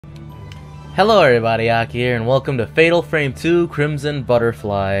Hello everybody, Aki here, and welcome to Fatal Frame 2 Crimson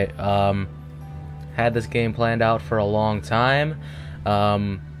Butterfly. Had this game planned out for a long time.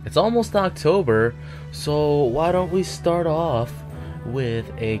 It's almost October, so why don't we start off with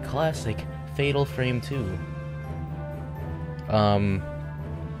a classic Fatal Frame 2.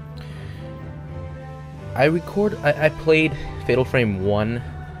 I played Fatal Frame 1,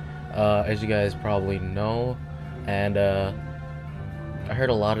 as you guys probably know, and I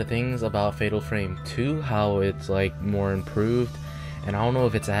heard a lot of things about Fatal Frame 2, how it's like more improved, and I don't know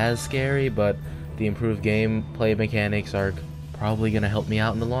if it's as scary, but the improved gameplay mechanics are probably gonna help me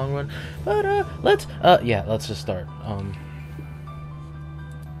out in the long run. But let's just start.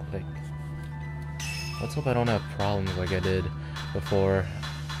 Like, let's hope I don't have problems like I did before.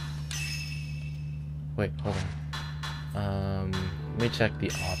 Wait, hold on. Let me check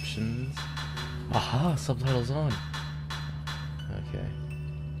the options. Aha, subtitles on. Okay.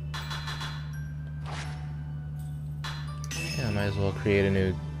 Yeah, I might as well create a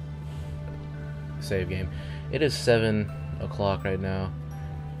new save game. It is 7 o'clock right now.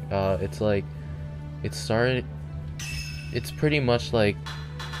 It's like, it started, it's pretty much the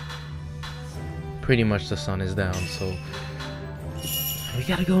sun is down, so we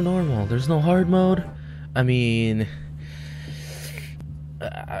gotta go normal. There's no hard mode. I mean,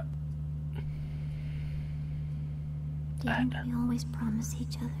 Didn't we always promise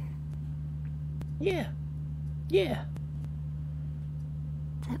each other? Yeah.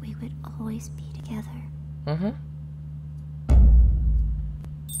 That we would always be together. Uh-huh.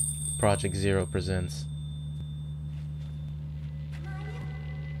 Project Zero presents.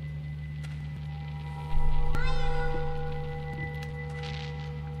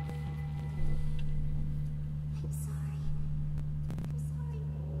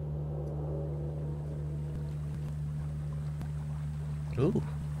 Ooh,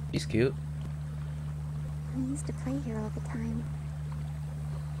 he's cute. We used to play here all the time.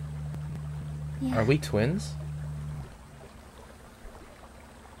 Yeah. Are we twins?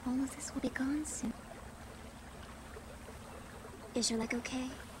 All of this will be gone soon. Is your leg okay?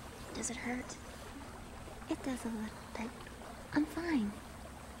 Does it hurt? It does a little, but I'm fine.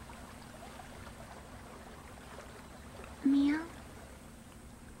 Mio?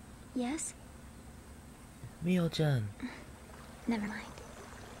 Yes? Mio-chan. Never mind.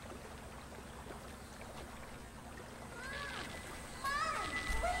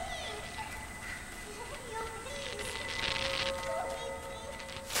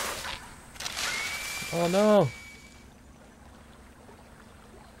 Oh no!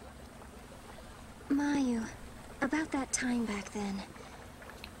 Mayu, about that time back then.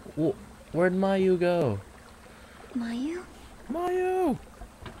 Where'd Mayu go? Mayu? Mayu!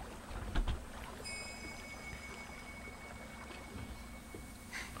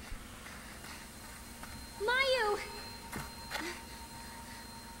 Mayu!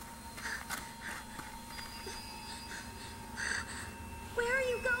 Where are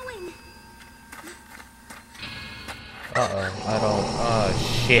you going? Oh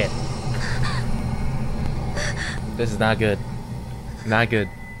shit. This is not good. Not good.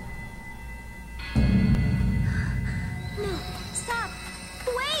 No, stop!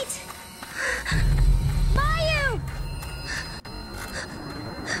 Wait! Mayu!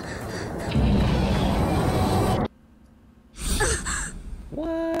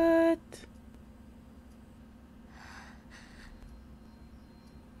 What?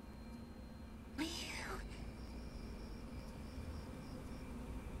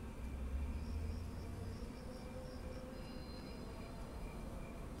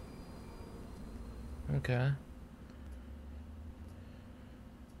 Okay.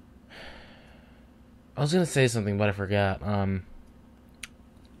 I was gonna say something, but I forgot. I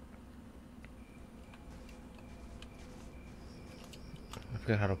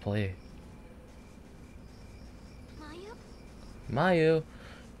forgot how to play. Mayu.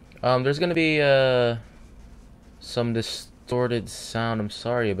 There's gonna be some distorted sound. I'm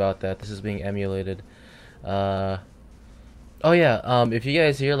sorry about that. This is being emulated. Oh yeah, if you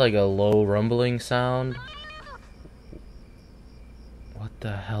guys hear like a low rumbling sound. What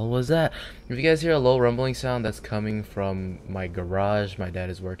the hell was that? If you guys hear a low rumbling sound that's coming from my garage, my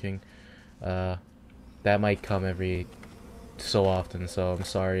dad is working. That might come every so often, so I'm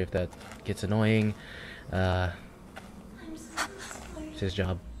sorry if that gets annoying. I'm so sorry. It's his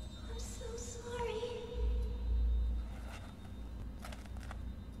job. I'm so sorry.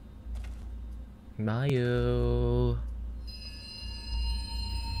 Mayu.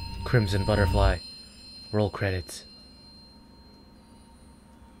 Crimson Butterfly. Roll credits.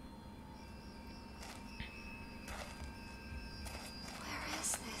 Where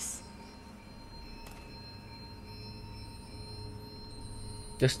is this?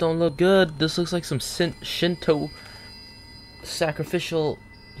 This don't look good. This looks like some Shinto sacrificial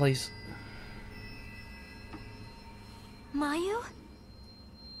place. Mayu?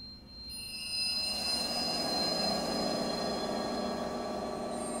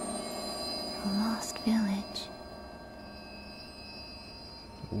 A lost village.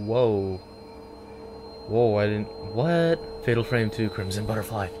 Whoa. Whoa, I didn't... What? Fatal Frame 2, Crimson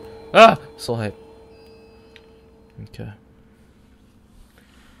Butterfly. Ah! Soul hype. Okay.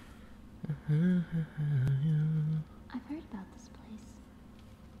 I've heard about this place.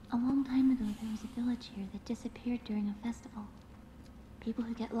 A long time ago, there was a village here that disappeared during a festival. People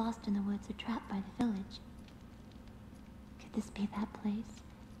who get lost in the woods are trapped by the village. Could this be that place?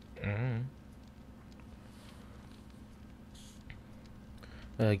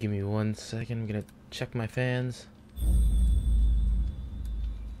 Give me 1 second. I'm gonna check my fans.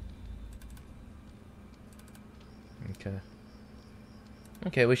 Okay.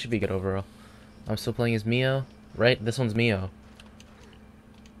 Okay, we should be good overall. I'm still playing as Mio, right? This one's Mio.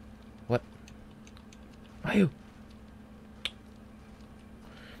 What? Mayu!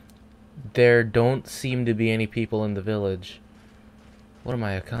 There don't seem to be any people in the village. What am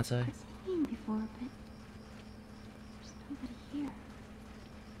I, a kansai? I've seen him before, but there's nobody here.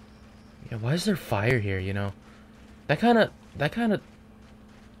 Yeah, why is there fire here, you know? That kind of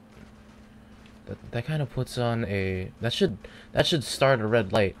puts on a... That should start a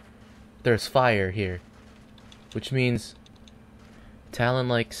red light. There's fire here. Which means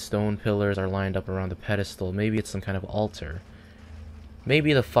talon-like stone pillars are lined up around the pedestal. Maybe it's some kind of altar.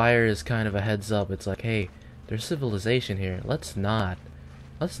 Maybe the fire is kind of a heads up. It's like, hey, there's civilization here. Let's not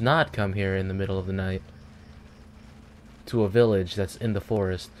come here in the middle of the night to a village that's in the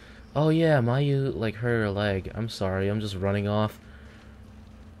forest. Oh yeah, Mayu like hurt her leg. I'm sorry, I'm just running off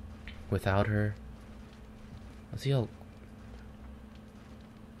without her. Let's see how...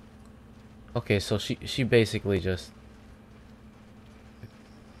 Okay, so she basically just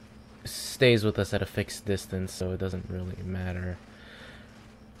stays with us at a fixed distance, so it doesn't really matter.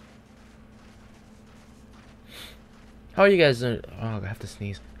 How are you guys doing? Oh, I have to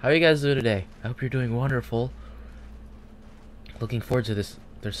sneeze. How are you guys doing today? I hope you're doing wonderful. Looking forward to this.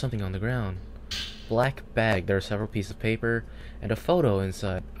 There's something on the ground. Black bag. There are several pieces of paper and a photo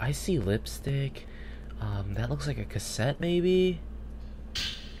inside. I see lipstick. That looks like a cassette, maybe?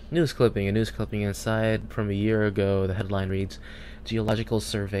 News clipping. A news clipping inside from a year ago. The headline reads, Geological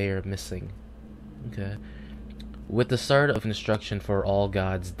Surveyor Missing. Okay. With the start of construction for All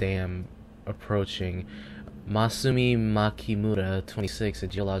Gods Dam approaching, Masumi Makimura, 26, a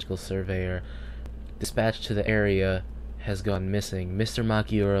geological surveyor, dispatched to the area, has gone missing. Mr.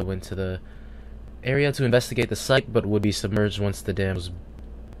 Makiura went to the area to investigate the site, but would be submerged once the dam was...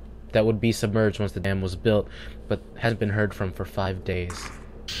 That would be submerged once the dam was built, but hasn't been heard from for 5 days.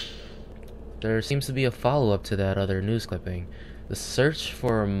 There seems to be a follow-up to that other news clipping. The search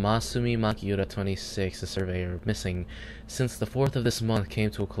for Masumi Makiura, 26, the surveyor, missing since the 4th of this month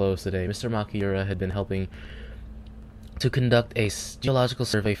came to a close today. Mr. Makiura had been helping to conduct a geological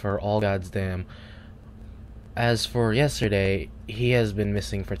survey for All Gods Dam. As for yesterday, he has been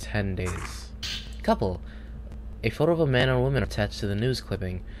missing for 10 days. Couple. A photo of a man and a woman attached to the news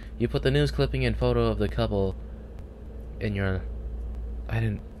clipping. You put the news clipping and photo of the couple in your... Why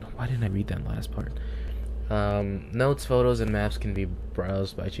didn't I read that last part? Notes, photos, and maps can be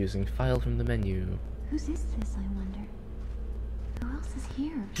browsed by choosing File from the menu. Whose is this, I wonder? Who else is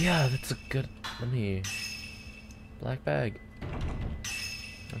here? Yeah, that's a good... Let me... Black bag.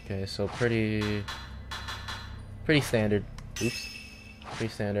 Okay, so pretty standard. Oops.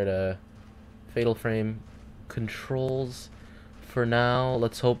 Pretty standard, Fatal Frame controls for now.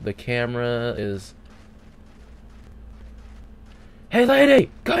 Let's hope the camera is... Hey lady!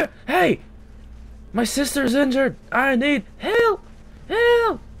 Come here! Hey! My sister's injured! I need help!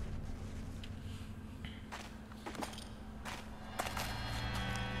 Help!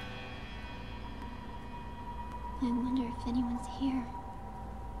 I wonder if anyone's here.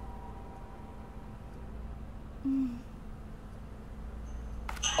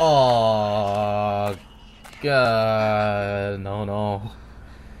 Oh God! No.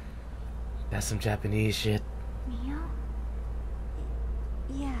 That's some Japanese shit. Mio?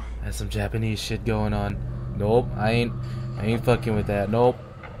 Yeah. That's some Japanese shit going on. Nope, I ain't fucking with that. Nope.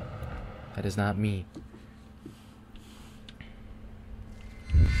 That is not me.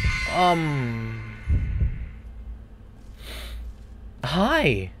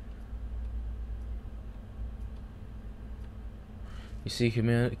 Hi. You see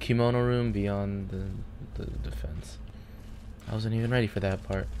kimono room beyond the defense. I wasn't even ready for that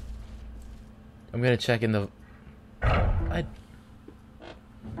part. I'm gonna check in the...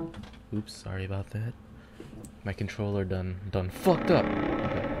 Oops, sorry about that. My controller done fucked up.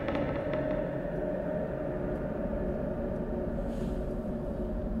 Okay.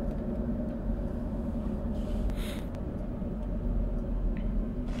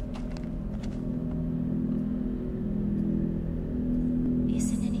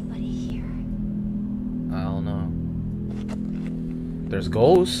 Isn't anybody here? I don't know. There's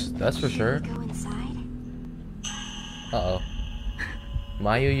ghosts, that's for sure. Should we go inside? Uh-oh.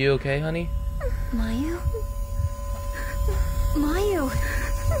 Mayu, you okay, honey? Mayu? Mayu!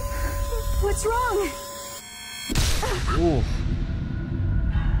 What's wrong? Ooh.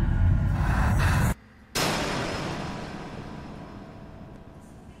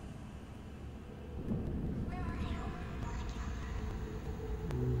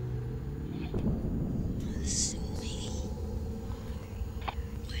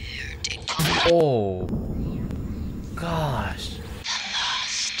 Oh. Gosh.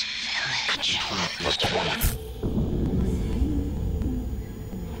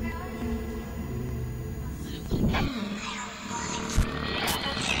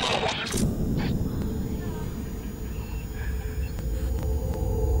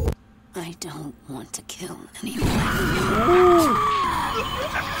 I don't want to kill anyone.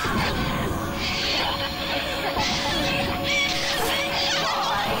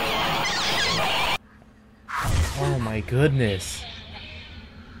 Oh my goodness.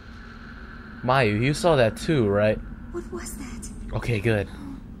 Mayu, you saw that too, right? What was that? Okay, good.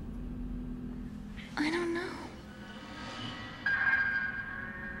 I don't know.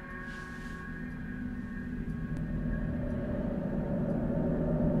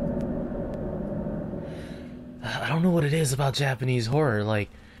 I don't know what it is about Japanese horror. Like,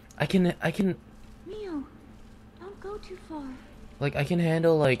 I can, Mio, don't go too far. like, I can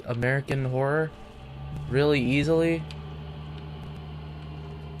handle, like, American horror really easily.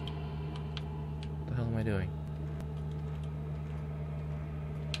 What the hell am I doing?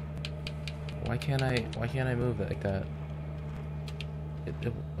 Why can't I move it like that?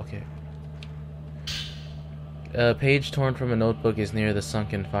 Okay. A page torn from a notebook is near the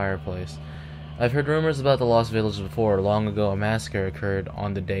sunken fireplace. I've heard rumors about the Lost Village before. Long ago, a massacre occurred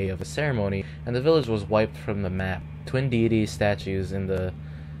on the day of a ceremony, and the village was wiped from the map. Twin deity statues in the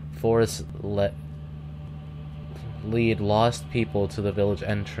forest lead lost people to the village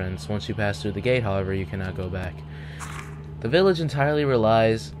entrance. Once you pass through the gate, however, you cannot go back. The village entirely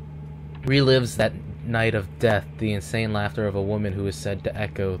relives that night of death, the insane laughter of a woman who is said to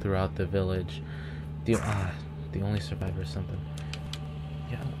echo throughout the village. The only survivor or something.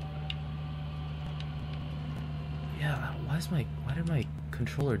 Yeah, why did my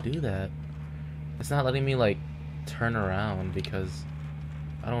controller do that? It's not letting me, like, turn around because,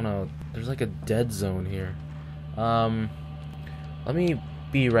 I don't know, there's like a dead zone here. Let me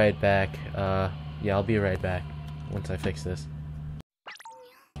be right back. Yeah, I'll be right back once I fix this.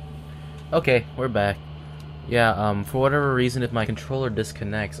 Okay, we're back. Yeah, for whatever reason, if my controller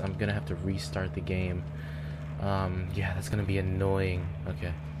disconnects, I'm gonna have to restart the game. Yeah, that's gonna be annoying.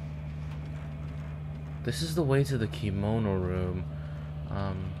 Okay. This is the way to the kimono room.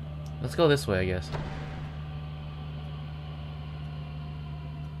 Let's go this way, I guess.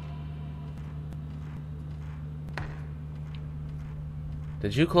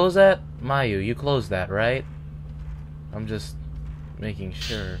 Did you close that? Mayu, you closed that, right? I'm just making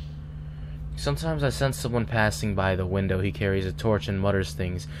sure. Sometimes I sense someone passing by the window. He carries a torch and mutters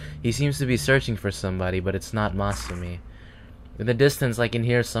things. He seems to be searching for somebody, but it's not Masumi. In the distance, I can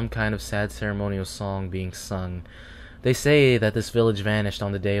hear some kind of sad ceremonial song being sung. They say that this village vanished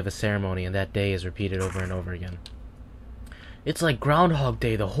on the day of a ceremony, and that day is repeated over and over again. It's like Groundhog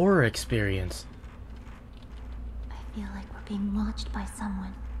Day, the horror experience. I feel like we're being watched by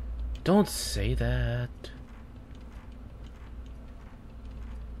someone. Don't say that.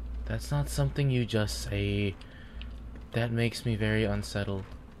 That's not something you just say. That makes me very unsettled.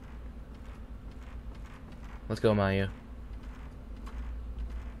 Let's go, Mayu.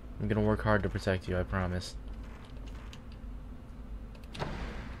 I'm gonna work hard to protect you, I promise. Okay.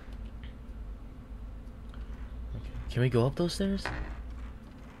 Can we go up those stairs?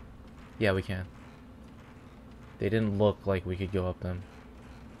 Yeah, we can. They didn't look like we could go up them.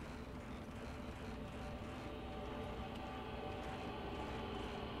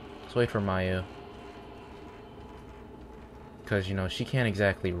 Let's wait for Mayu. Because, you know, she can't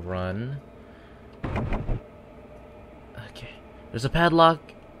exactly run. Okay. There's a padlock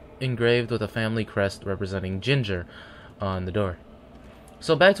engraved with a family crest representing Ginger on the door.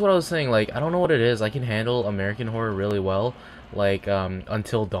 So back to what I was saying, like, I don't know what it is. I can handle American horror really well. Like,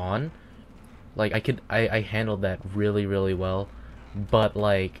 Until Dawn. Like, I handled that really, really well. But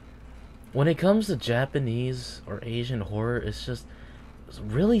like, when it comes to Japanese or Asian horror, it's just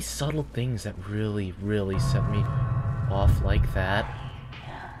really subtle things that really, really set me off like that.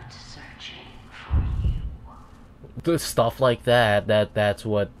 And searching for you. The stuff like that's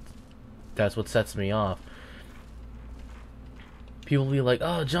what sets me off. People be like,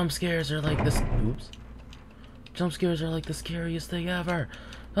 oh, jump scares are like this. Oops. Jump scares are like the scariest thing ever.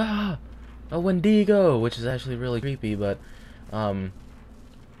 Ah, a Wendigo, which is actually really creepy, but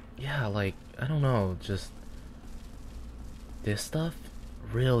yeah, like, I don't know, just this stuff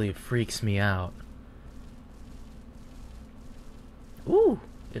really freaks me out. Ooh,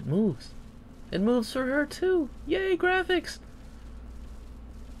 it moves. It moves for her too. Yay, graphics.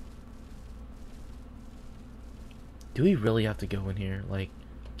 Do we really have to go in here? Like,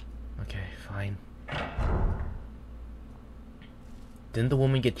 okay, fine. Didn't the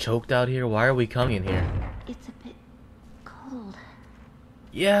woman get choked out here? Why are we coming in here? It's a bit cold.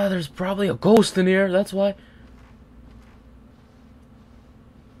 Yeah, there's probably a ghost in here, that's why.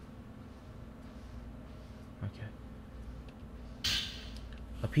 Okay.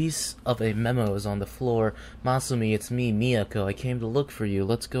 A piece of a memo is on the floor. Masumi, it's me, Miyako. I came to look for you.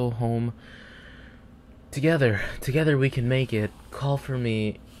 Let's go home. Together we can make it. Call for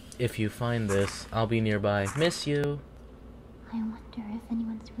me if you find this. I'll be nearby. Miss you. I wonder if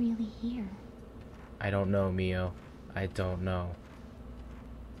anyone's really here. I don't know, Mio. I don't know.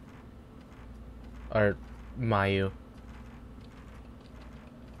 Or Mayu.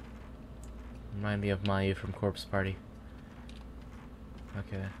 Remind me of Mayu from Corpse Party.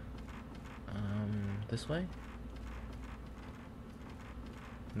 Okay. This way?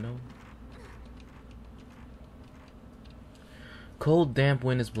 No. Cold, damp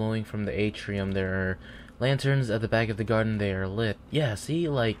wind is blowing from the atrium. There are lanterns at the back of the garden. They are lit. Yeah, see,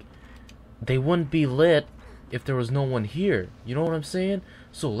 like, they wouldn't be lit if there was no one here. You know what I'm saying?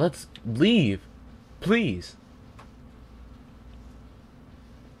 So let's leave. Please.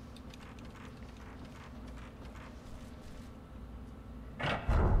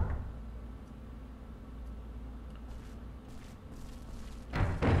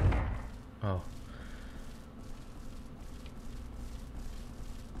 Oh.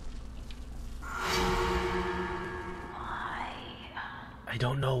 I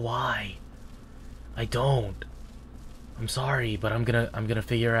don't know why. I don't. I'm sorry, but I'm gonna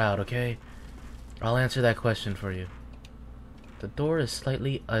figure out, okay? I'll answer that question for you. The door is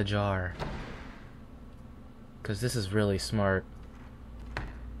slightly ajar. 'Cause this is really smart.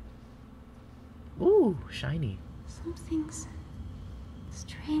 Ooh, shiny. Something's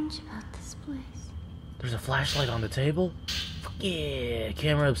strange about this place. There's a flashlight on the table? Fuck yeah,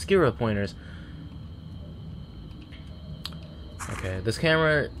 camera Obscura pointers. Okay, this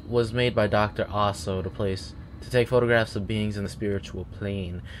camera was made by Dr. Aso to take photographs of beings in the spiritual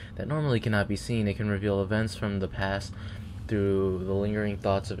plane that normally cannot be seen. It can reveal events from the past through the lingering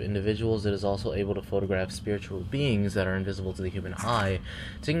thoughts of individuals. It is also able to photograph spiritual beings that are invisible to the human eye.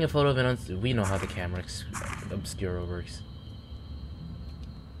 Taking a photo of an we know how the camera Obscura works.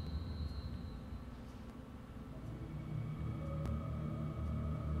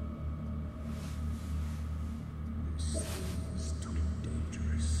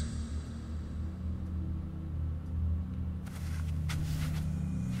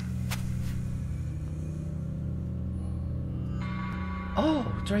 Oh,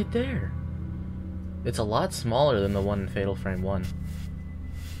 it's right there. It's a lot smaller than the one in Fatal Frame 1.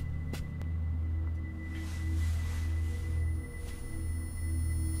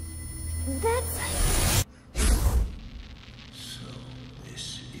 That's... So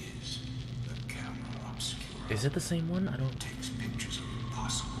this is the camera Obscura. Is it the same one? I don't... Takes pictures of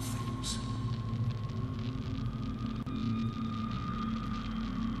impossible things.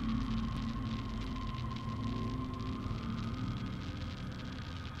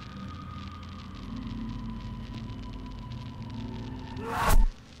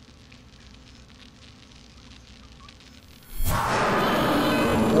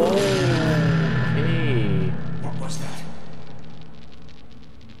 Okay. What was that?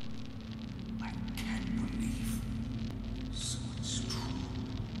 I can't believe. So it's true.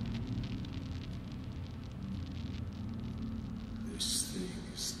 This thing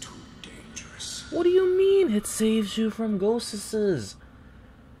is too dangerous. What do you mean it saves you from ghostesses?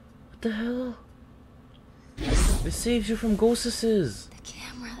 What the hell? It saves you from ghostesses. The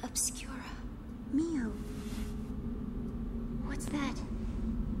camera Obscura. Mio. What's that?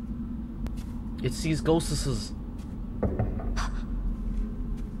 It sees ghostesses.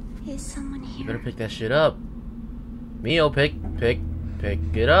 Is someone here? You better pick that shit up. Mio, pick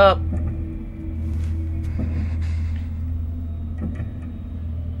it up.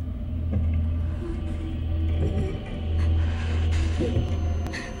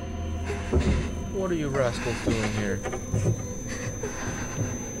 What are you rascals doing here?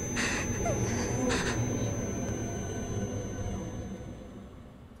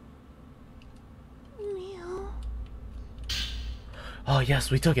 Mio. Oh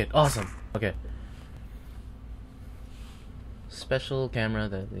yes, we took it. Awesome. Okay. Special camera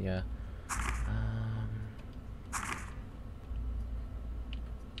that yeah.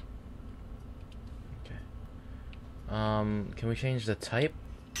 Okay. Can we change the type?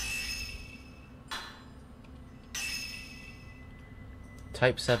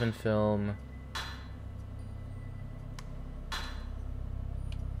 Type 7 film.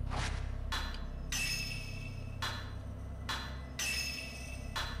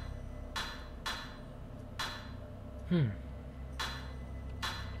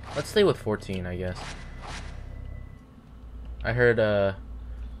 Let's stay with 14, I guess. I heard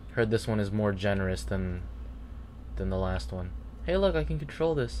this one is more generous than the last one. Hey, look, I can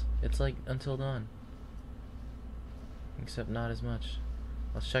control this. It's like Until Dawn. Except not as much.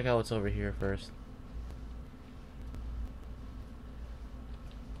 Let's check out what's over here first.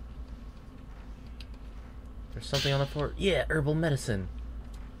 There's something on the floor. Yeah, herbal medicine.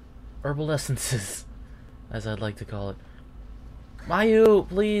 Herbal essences, as I'd like to call it. Mayu,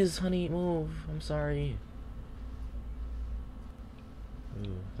 please, honey, move. I'm sorry.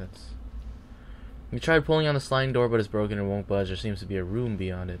 Ooh, that's... We tried pulling on the sliding door, but it's broken and won't budge. There seems to be a room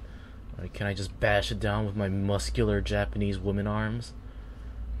beyond it. Like, can I just bash it down with my muscular Japanese woman arms?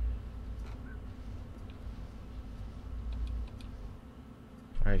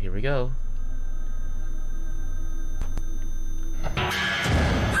 Alright, here we go. No.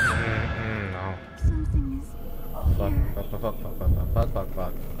 Something is Fuck, here. fuck, fuck, fuck, fuck, fuck, fuck, fuck,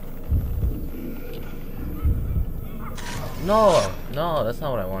 fuck. No! No, that's not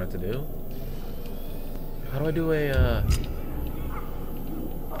what I wanted to do. How do I do a,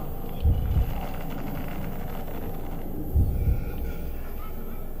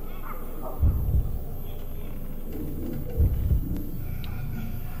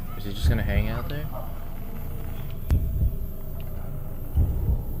 Is he just gonna hang out there?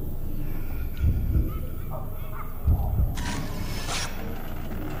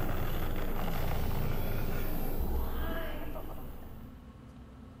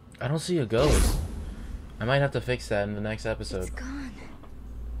 I don't see a ghost. I might have to fix that in the next episode. It's gone.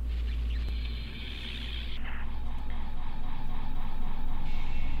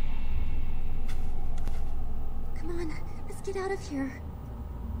 Come on, let's get out of here.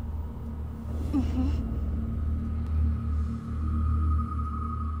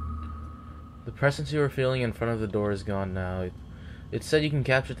 The presence you were feeling in front of the door is gone now. It said you can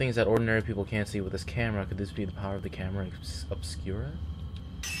capture things that ordinary people can't see with this camera. Could this be the power of the camera Obscura?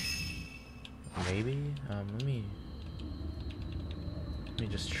 Maybe? Let me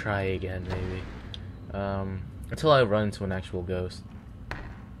just try again, maybe. Until I run into an actual ghost.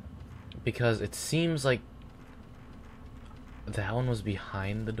 Because it seems like that one was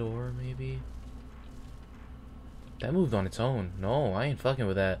behind the door, maybe? That moved on its own. No, I ain't fucking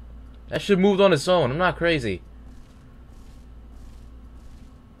with that. That shit moved on its own. I'm not crazy.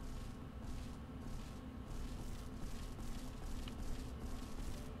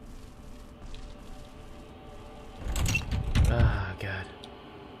 Ah, God.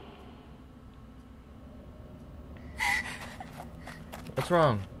 What's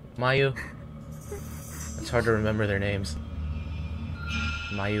wrong? Mayu? It's hard to remember their names.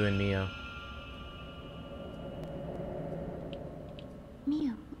 Mayu and Mio.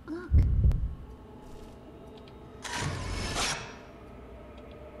 Mio, look.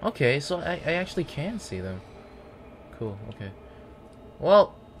 Okay, so I actually can see them. Cool, okay.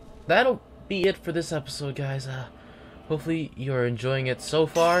 Well, that'll be it for this episode, guys. Hopefully you're enjoying it so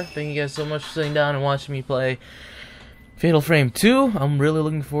far. Thank you guys so much for sitting down and watching me play Fatal Frame 2. I'm really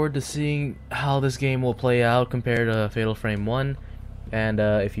looking forward to seeing how this game will play out compared to Fatal Frame 1. And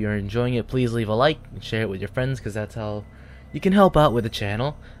if you're enjoying it, please leave a like and share it with your friends, because that's how you can help out with the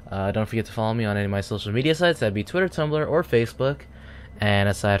channel. Don't forget to follow me on any of my social media sites. That'd be Twitter, Tumblr, or Facebook. And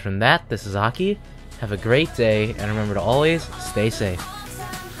aside from that, this is Aki. Have a great day, and remember to always stay safe.